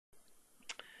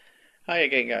Hi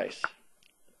again, guys.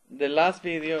 The last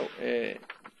video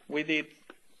we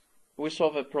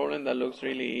solved a problem that looks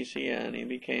really easy and it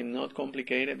became not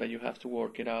complicated, but you have to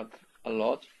work it out a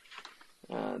lot.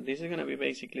 This is going to be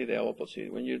basically the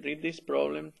opposite. When you read this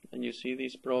problem and you see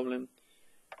this problem,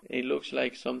 it looks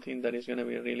like something that is going to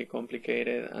be really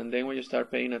complicated, and then when you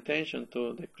start paying attention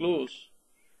to the clues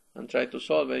and try to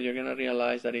solve it, you're going to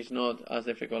realize that it's not as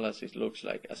difficult as it looks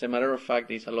like. As a matter of fact,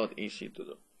 it's a lot easier to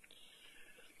do.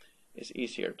 It's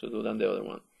easier to do than the other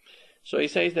one. So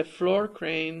it says the floor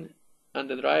crane and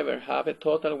the driver have a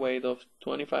total weight of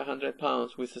 2,500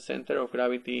 pounds with a center of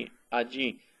gravity at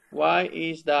G. Why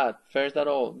is that? First of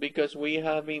all, because we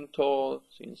have been told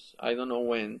since I don't know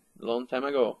when, long time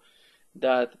ago,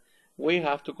 that we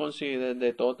have to consider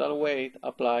the total weight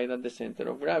applied at the center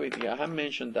of gravity. I have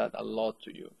mentioned that a lot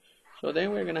to you. So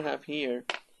then we're going to have here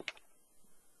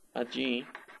at G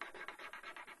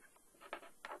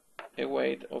a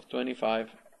weight of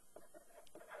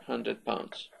 2,500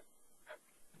 pounds.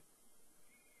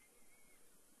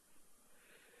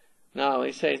 Now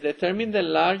it says determine the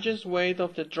largest weight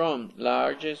of the drum.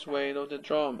 Largest weight of the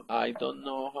drum. I don't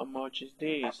know how much is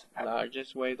this.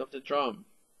 Largest weight of the drum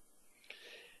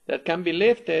that can be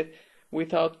lifted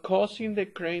without causing the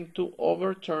crane to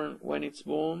overturn when its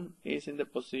boom is in the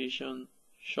position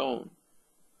shown.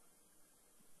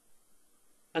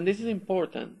 And this is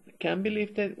important. Can be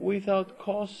lifted without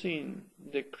causing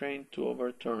the crane to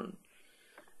overturn.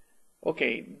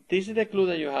 Okay, this is the clue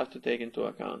that you have to take into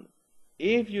account.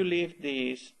 If you lift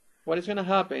this, what is going to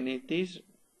happen is this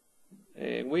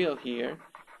wheel here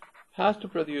has to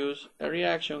produce a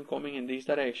reaction coming in this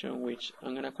direction, which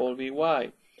I'm going to call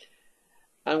Vy.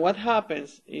 And what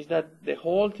happens is that the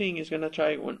whole thing is going to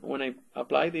try, when I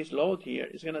apply this load here,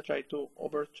 it's going to try to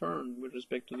overturn with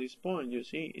respect to this point. You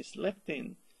see, it's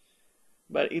lifting.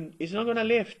 But it's not going to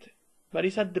lift. But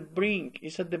it's at the brink.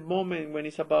 It's at the moment when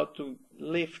it's about to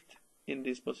lift in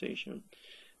this position.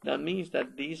 That means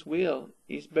that this wheel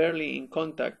is barely in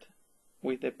contact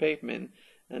with the pavement.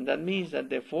 And that means that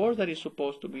the force that is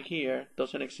supposed to be here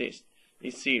doesn't exist.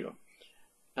 It's zero.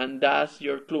 And that's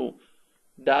your clue.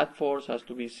 That force has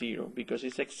to be zero because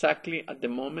it's exactly at the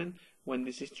moment when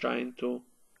this is trying to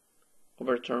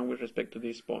overturn with respect to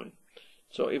this point.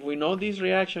 So if we know this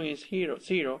reaction is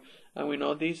zero, and we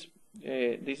know this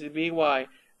is Vy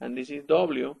and this is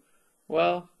W,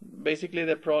 well, basically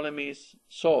the problem is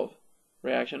solved.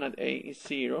 Reaction at A is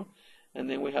zero, and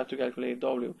then we have to calculate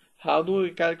W. How do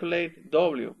we calculate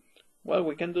W? Well,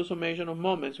 we can do summation of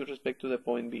moments with respect to the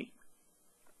point B.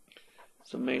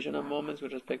 Summation of moments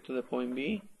with respect to the point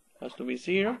B has to be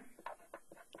zero.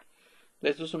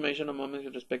 Let's do summation of moments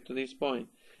with respect to this point.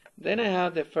 Then I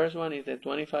have the first one is the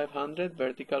 2,500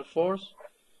 vertical force.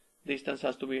 Distance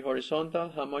has to be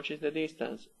horizontal. How much is the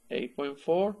distance?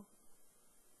 8.4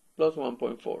 plus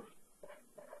 1.4.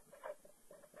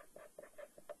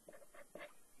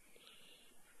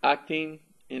 Acting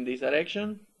in this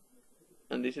direction,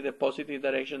 and this is the positive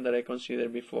direction that I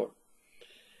considered before.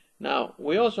 Now,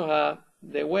 we also have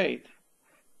the weight.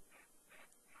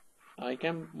 I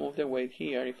can move the weight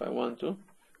here if I want to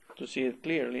see it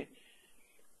clearly.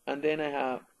 And then I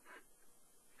have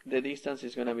the distance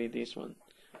is going to be this one,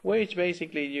 which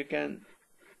basically you can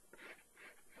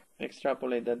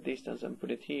extrapolate that distance and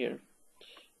put it here.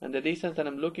 And the distance that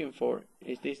I'm looking for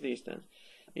is this distance.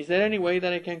 Is there any way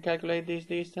that I can calculate this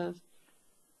distance?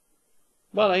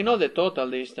 Well, I know the total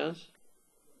distance.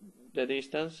 The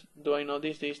distance. Do I know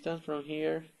this distance from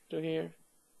here to here?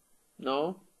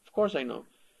 No? Of course I know.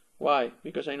 Why?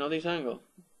 Because I know this angle.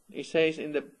 It says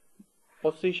in the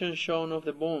position shown of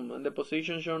the boom, and the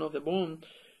position shown of the boom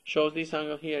shows this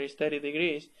angle here is 30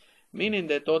 degrees, meaning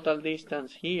the total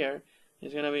distance here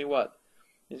is going to be what?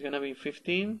 It's going to be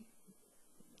 15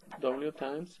 W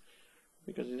times,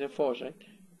 because it's a force, right?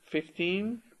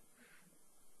 15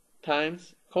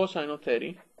 times cosine of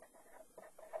 30.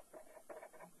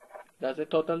 That's the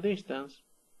total distance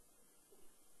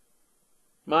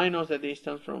minus the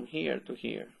distance from here to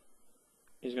here.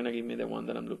 Is going to give me the one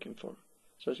that I'm looking for.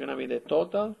 So it's going to be the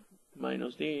total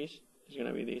minus this is going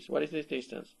to be this. What is this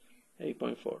distance?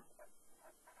 8.4.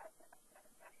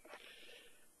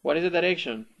 What is the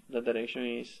direction? The direction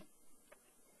is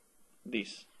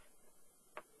this,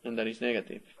 and that is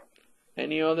negative.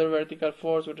 Any other vertical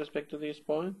force with respect to this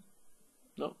point?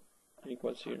 No,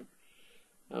 equals 0.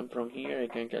 And from here I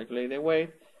can calculate the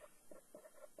weight,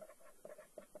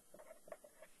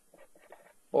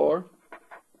 or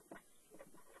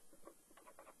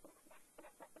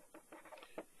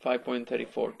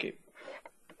 5.34 kip.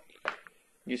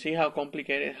 You see how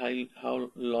complicated,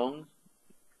 how long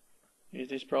is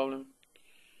this problem?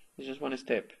 It's just one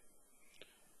step.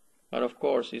 But of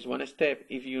course, it's one step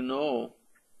if you know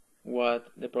what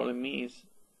the problem is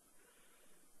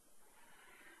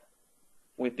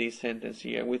with this sentence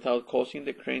here, without causing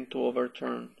the crane to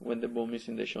overturn when the boom is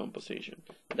in the shown position.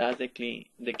 That's the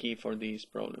key for this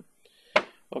problem.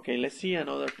 Okay, let's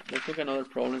look another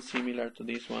problem similar to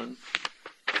this one,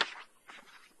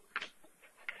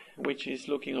 which is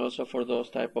looking also for those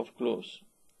type of clues.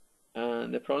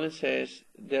 And the problem says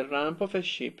the ramp of a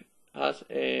ship has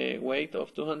a weight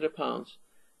of 200 pounds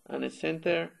and a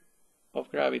center of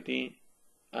gravity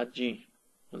at G.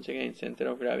 Once again, center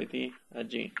of gravity at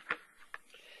G.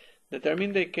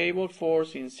 Determine the cable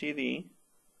force in CD.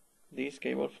 This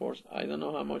cable force, I don't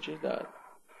know how much is that.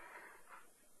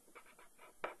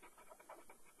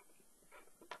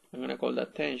 I'm going to call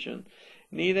that tension.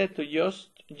 Needed to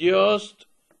just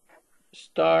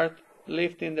start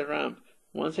lifting the ramp.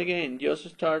 Once again, just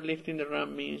start lifting the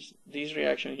ramp means this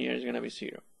reaction here is going to be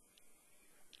 0.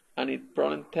 And it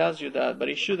probably tells you that, but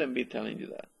it shouldn't be telling you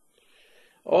that.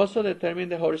 Also determine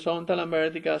the horizontal and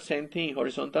vertical, same thing,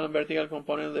 horizontal and vertical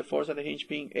component of the force at the hinge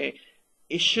pin A.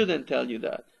 It shouldn't tell you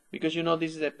that, because you know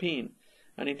this is a pin.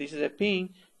 And if this is a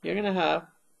pin, you're going to have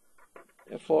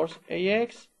a force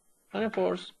AX and a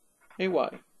force AY.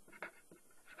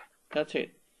 That's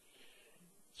it.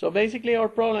 So basically our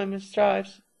problem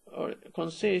strives or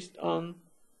consists on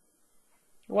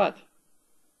what?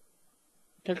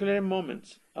 Calculating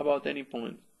moments about any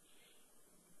point.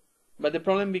 But the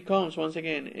problem becomes, once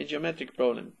again, a geometric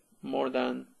problem more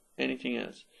than anything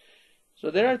else. So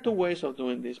there are two ways of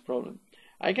doing this problem.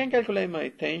 I can calculate my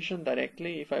tension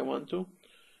directly if I want to,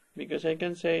 because I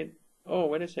can say, oh,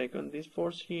 wait a second, this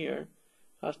force here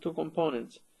has two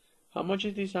components. How much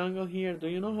is this angle here? Do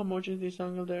you know how much is this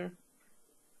angle there?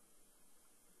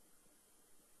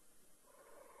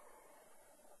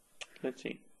 Let's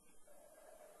see.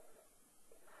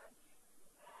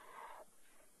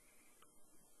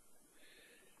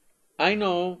 I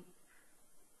know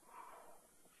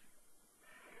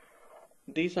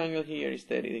this angle here is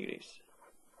 30 degrees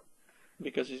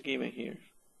because it's given here,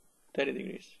 30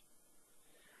 degrees.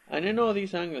 And I know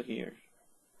this angle here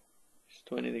is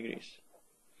 20 degrees.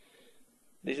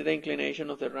 This is the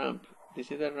inclination of the ramp.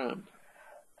 This is the ramp.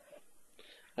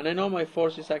 And I know my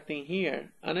force is acting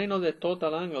here. And I know the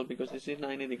total angle because this is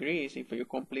 90 degrees. If you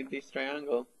complete this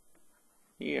triangle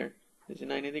here, this is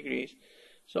 90 degrees.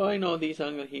 So I know this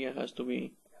angle here has to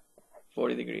be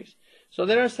 40 degrees. So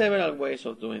there are several ways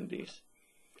of doing this.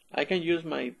 I can use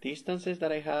my distances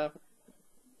that I have,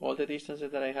 all the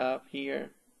distances that I have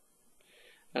here,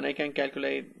 and I can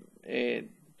calculate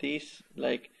this,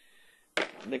 like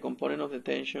the component of the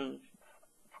tension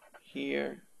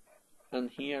here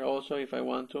and here also if I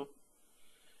want to.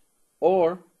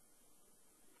 Or,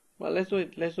 well, let's do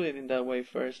it in that way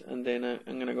first, and then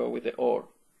I'm gonna go with the or.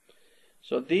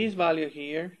 So this value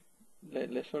here,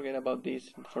 let's forget about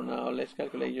this for now. Let's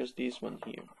calculate just this one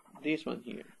here, and this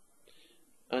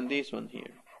one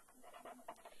here.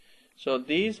 So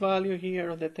this value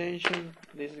here of the tension,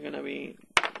 this is going to be,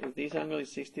 if this angle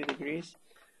is 60 degrees,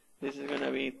 this is going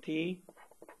to be T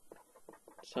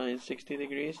sine 60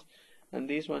 degrees, and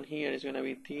this one here is going to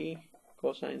be T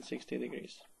cosine 60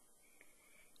 degrees.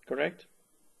 Correct?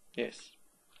 Yes.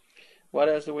 What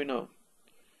else do we know?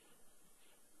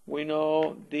 We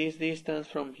know this distance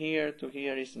from here to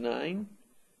here is 9,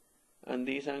 and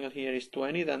this angle here is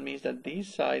 20. That means that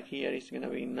this side here is going to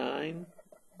be 9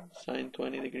 sine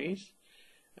 20 degrees,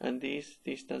 and this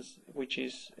distance, which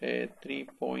is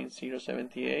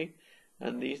 3.078,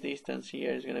 and this distance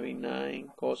here is going to be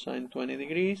 9 cosine 20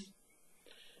 degrees,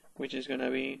 which is going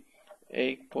to be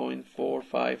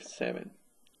 8.457.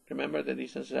 Remember, the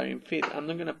distances are in feet. I'm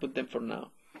not going to put them for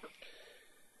now.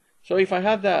 So if I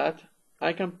have that,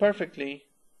 I can perfectly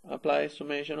apply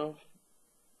summation of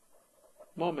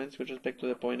moments with respect to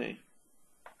the point A.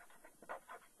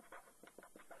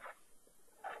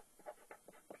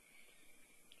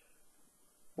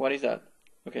 What is that?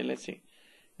 Okay, let's see.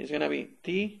 It's going to be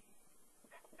T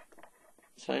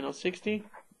sine of 60,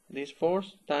 this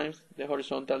force, times the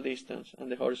horizontal distance.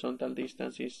 And the horizontal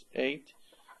distance is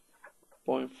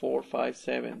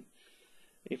 8.457.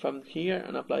 If I'm here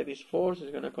and apply this force,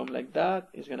 it's going to come like that.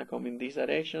 It's going to come in this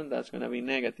direction. That's going to be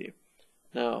negative.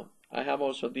 Now, I have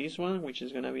also this one, which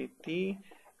is going to be T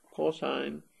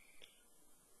cosine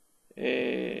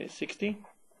 60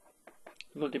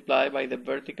 multiplied by the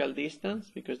vertical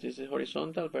distance, because this is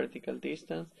horizontal, vertical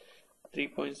distance,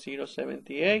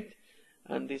 3.078.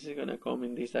 And this is going to come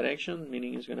in this direction,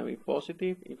 meaning it's going to be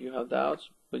positive. If you have doubts,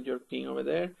 put your pin over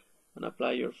there and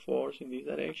apply your force in this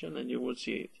direction, and you will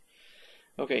see it.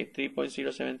 Okay,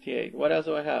 3.078. What else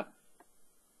do I have?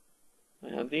 I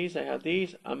have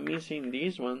this, I'm missing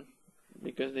this one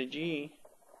because the G,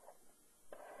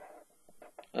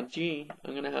 at G,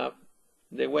 I'm gonna have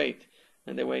the weight,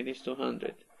 and the weight is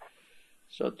 200.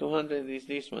 So 200 is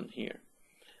this one here.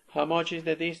 How much is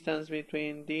the distance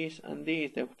between this and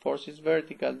this? The force is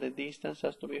vertical, the distance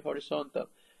has to be horizontal.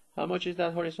 How much is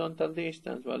that horizontal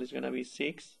distance? Well, it's gonna be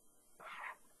 6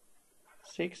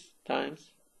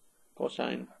 times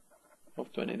cosine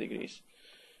of 20 degrees.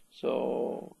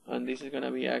 So, and this is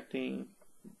gonna be acting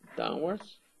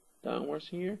downwards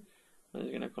here, and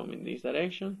it's gonna come in this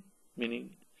direction,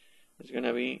 meaning it's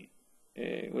gonna be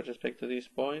with respect to this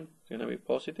point, it's gonna be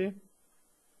positive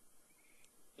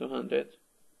 200,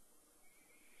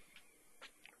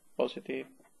 positive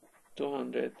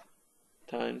 200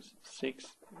 times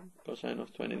 6 cosine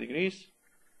of 20 degrees.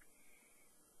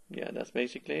 Yeah, that's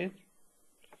basically it.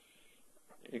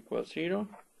 Equals 0.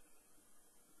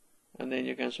 And then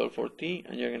you can solve for t,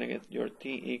 and you're gonna get your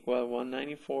t equal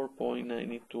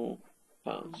 194.92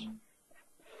 pounds.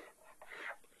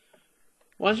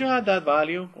 Once you have that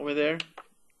value over there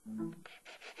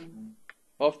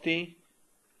of t,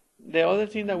 the other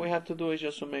thing that we have to do is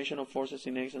just summation of forces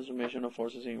in x and summation of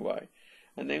forces in y.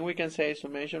 And then we can say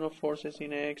summation of forces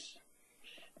in x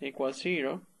equals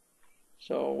 0.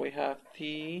 So we have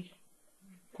t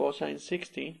cosine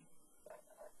 60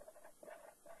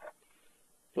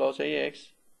 plus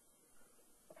ax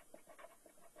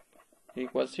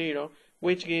equals 0,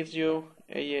 which gives you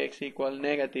ax equal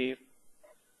negative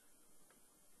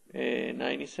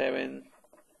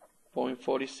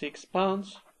 97.46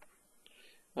 pounds.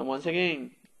 And once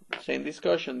again, same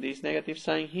discussion, this negative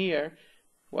sign here,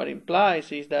 what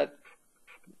implies is that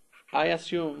I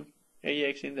assume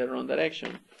ax in the wrong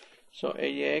direction. So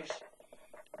ax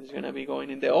is going to be going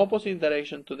in the opposite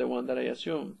direction to the one that I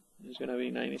assume. It's going to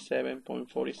be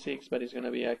 97.46, but it's going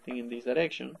to be acting in this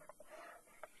direction.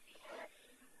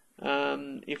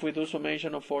 If we do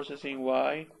summation of forces in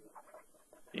y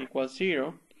equals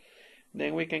 0,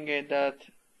 then we can get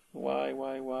that y,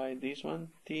 this one,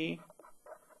 t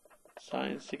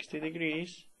sine 60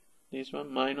 degrees, this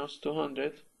one minus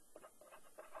 200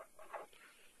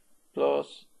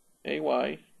 plus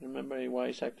ay, remember ay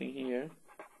is acting here,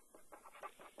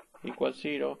 equals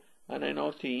 0, and I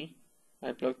know t,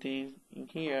 I plug t in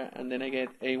here, and then I get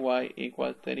ay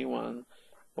equals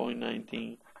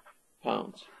 31.19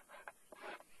 pounds.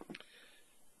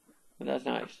 And that's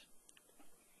nice.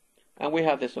 And we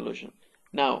have the solution.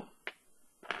 Now,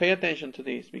 pay attention to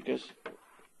this, because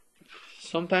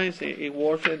sometimes it's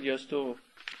worth it just to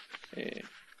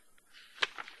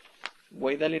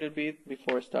wait a little bit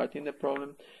before starting the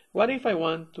problem. What if I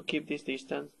want to keep this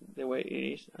distance the way it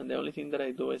is, and the only thing that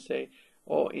I do is say,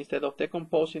 oh, instead of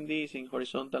decomposing this in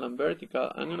horizontal and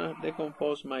vertical, I'm going to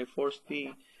decompose my force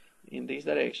T in this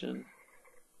direction,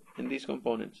 in these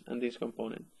components, and this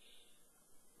component.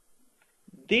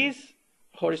 This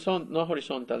this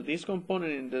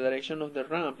component in the direction of the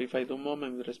ramp, if I do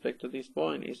moment with respect to this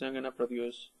point, is not going to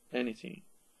produce anything,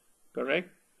 correct?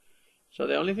 So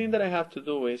the only thing that I have to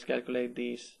do is calculate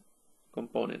this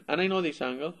component. And I know this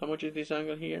angle. How much is this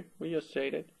angle here? We just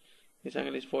said it. This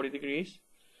angle is 40 degrees.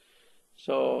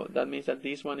 So that means that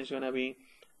this one is going to be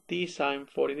t sine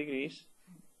 40 degrees.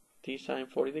 T sine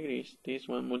 40 degrees. This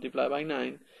one multiplied by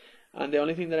 9. And the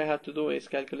only thing that I have to do is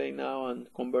calculate now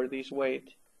and convert this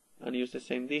weight and use the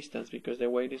same distance, because the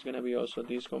weight is going to be also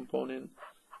this component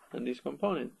and this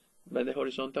component. But the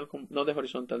horizontal, not the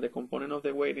horizontal, the component of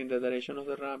the weight in the direction of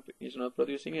the ramp is not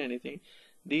producing anything.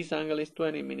 This angle is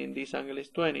 20, meaning this angle is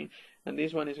 20, and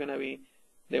this one is going to be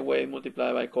the weight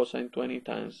multiplied by cosine 20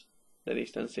 times the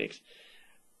distance 6.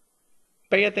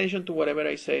 Pay attention to whatever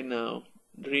I say now,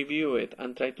 review it,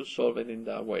 and try to solve it in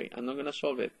that way. I'm not going to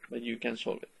solve it, but you can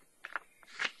solve it.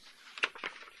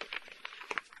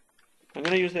 I'm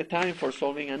going to use the time for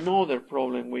solving another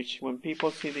problem, which when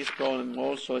people see this problem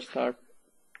also start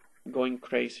going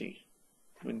crazy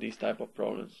with these type of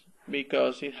problems,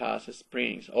 because it has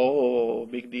springs. Oh,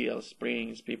 big deal,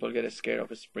 springs. People get scared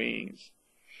of springs.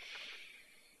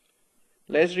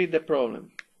 Let's read the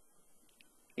problem.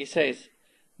 It says,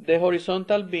 the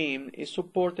horizontal beam is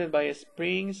supported by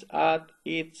springs at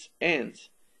its ends.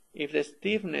 If the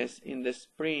stiffness in the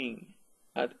spring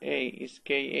at A is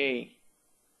Ka,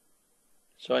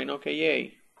 so I know Ka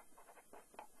is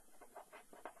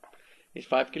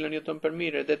 5 kilonewton per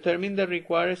meter, determine the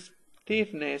required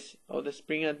stiffness of the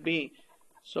spring at B.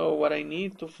 So what I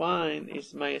need to find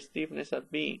is my stiffness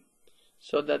at B,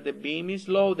 so that the beam is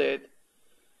loaded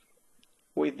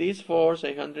with this force,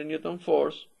 100 Newton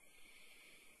force.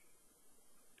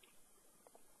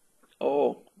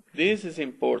 Oh, this is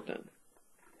important.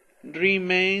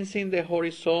 remains in the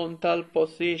horizontal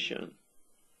position.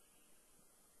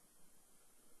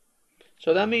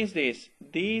 So that means this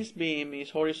beam is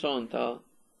horizontal,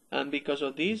 and because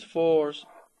of this force,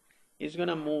 it's going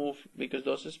to move, because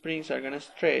those springs are going to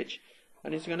stretch,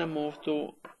 and it's going to move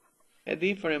to a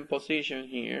different position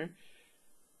here,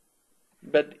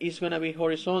 but it's going to be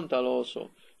horizontal also.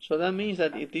 So that means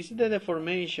that if this is the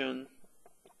deformation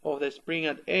of the spring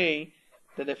at A,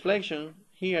 the deflection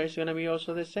here is going to be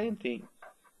also the same thing.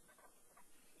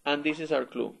 And this is our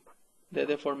clue. The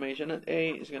deformation at A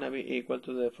is going to be equal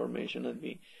to the deformation at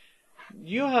B.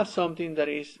 You have something that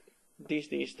is this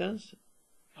distance.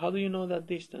 How do you know that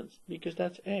distance? Because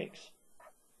that's X,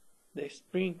 the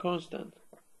spring constant,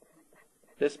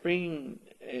 the spring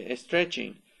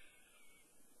stretching.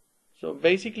 So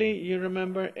basically, you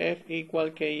remember F equal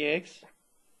Kx.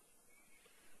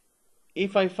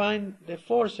 If I find the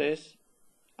forces,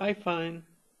 I find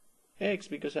X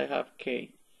because I have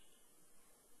K.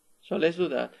 So let's do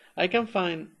that. I can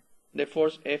find the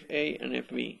force Fa and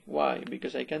Fb. Why?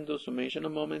 Because I can do summation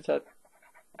of moments at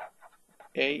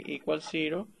A equals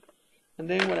 0. And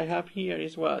then what I have here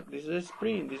is what? This is a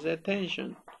spring, this is a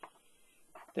tension.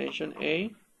 Tension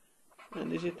A,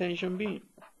 and this is tension B.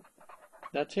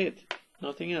 That's it,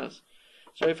 nothing else.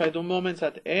 So if I do moments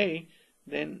at A,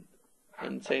 then,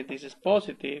 and say this is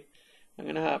positive, I'm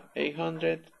going to have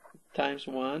 800 times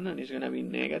 1, and it's going to be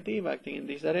negative, acting in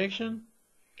this direction,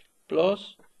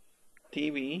 plus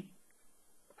TB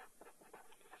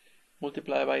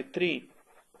multiplied by 3.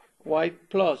 Why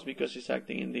plus? Because it's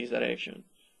acting in this direction.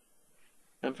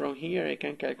 And from here I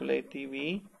can calculate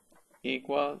TB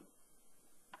equal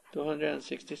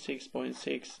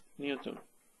 266.6 Newton.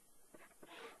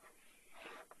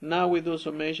 Now we do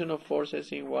summation of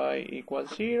forces in Y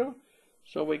equals 0,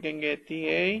 so we can get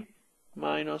TA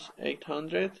minus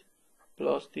 800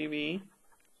 plus TB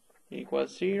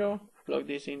equals 0. Plug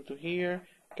this into here,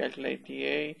 calculate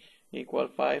TA equal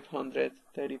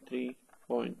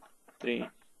 533.3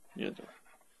 Newton.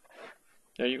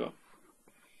 There you go.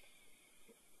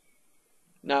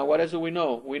 Now what else do we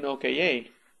know? We know Ka.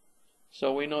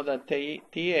 So we know that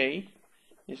TA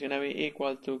is going to be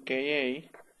equal to Ka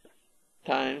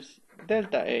times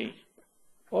delta A,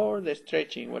 or the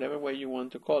stretching, whatever way you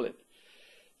want to call it.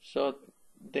 So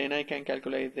then I can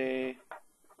calculate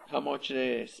how much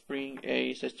the spring A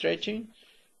is stretching,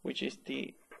 which is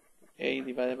TA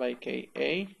divided by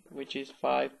Ka, which is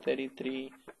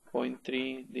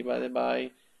 533.3 divided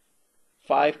by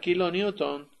 5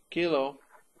 kilonewton, kilo,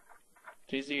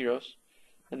 3 zeros,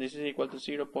 and this is equal to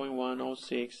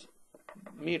 0.106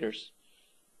 meters.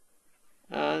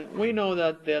 And we know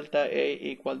that delta A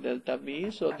equal delta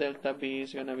B, so delta B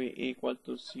is going to be equal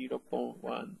to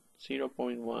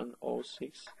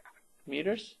 0.106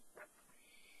 meters.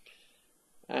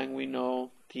 And we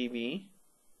know TB,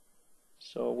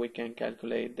 so we can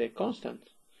calculate the constant.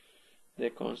 The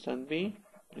constant B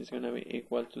is going to be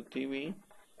equal to TB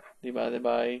divided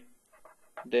by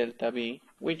delta B,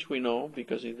 which we know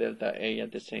because it's delta A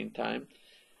at the same time,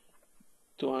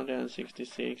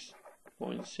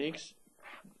 266.6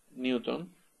 Newton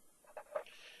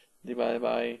divided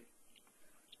by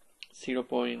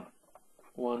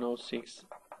 0.106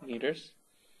 meters,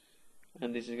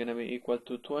 and this is going to be equal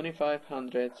to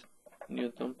 2500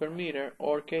 Newton per meter,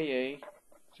 or Ka is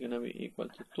going to be equal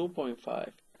to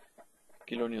 2.5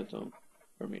 kilonewton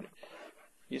per meter.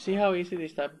 You see how easy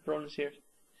this type of problems here?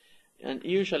 And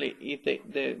usually, if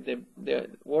the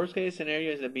worst case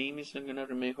scenario is the beam is not going to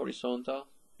remain horizontal,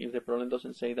 if the problem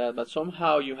doesn't say that, but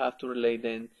somehow you have to relate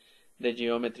then the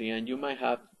geometry, and you might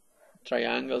have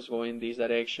triangles going this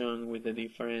direction with the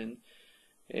different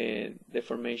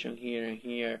deformation here and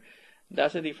here.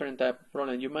 That's a different type of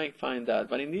problem. You might find that,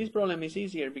 but in this problem it's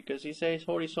easier because it says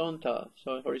horizontal.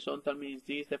 So horizontal means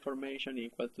this deformation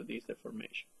equal to this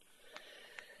deformation.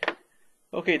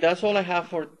 Okay, that's all I have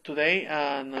for today,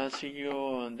 and I'll see you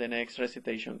on the next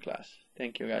recitation class.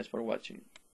 Thank you guys for watching.